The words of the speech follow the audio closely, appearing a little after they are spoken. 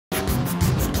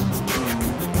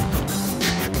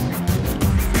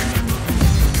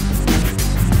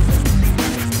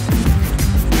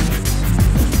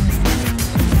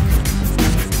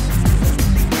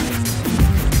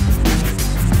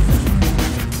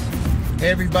Hey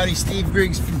everybody, Steve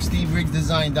Griggs from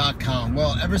seereturns.com.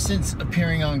 Well, ever since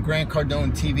appearing on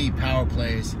Cardone TV Power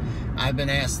Plays, I've been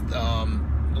asked a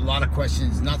lot of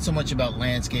questions, not so much about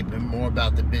landscape, but more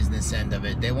about the business end of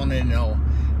it. They wanted to know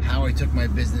how I took my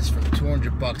business from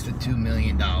 $200 to $2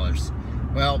 million.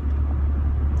 Well,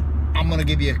 I'm going to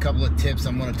give you a couple of tips.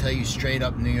 I'm going to tell you straight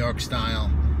up New York style.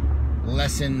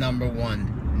 Lesson number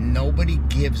one, nobody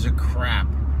gives a crap.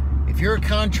 If you're a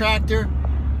contractor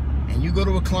and you go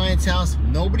to a client's house,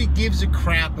 nobody gives a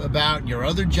crap about your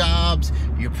other jobs,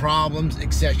 your problems,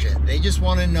 etc. They just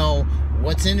want to know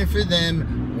what's in it for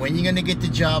them, when you're going to get the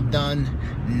job done.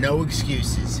 No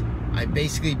excuses. I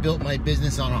basically built my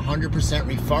business on 100%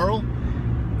 referral,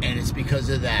 and it's because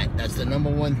of that. That's the number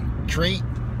one trait.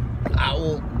 I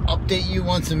will update you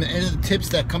on some of the tips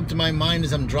that come to my mind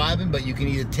as I'm driving, but you can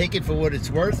either take it for what it's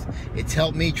worth. It's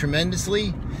helped me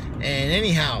tremendously. And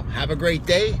anyhow, have a great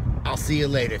day. I'll see you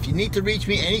later. If you need to reach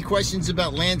me, any questions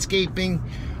about landscaping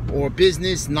or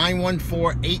business,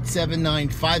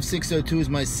 914-879-5602 is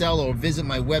my cell, or visit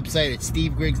my website at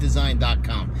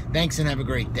stevegriggsdesign.com. Thanks and have a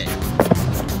great day.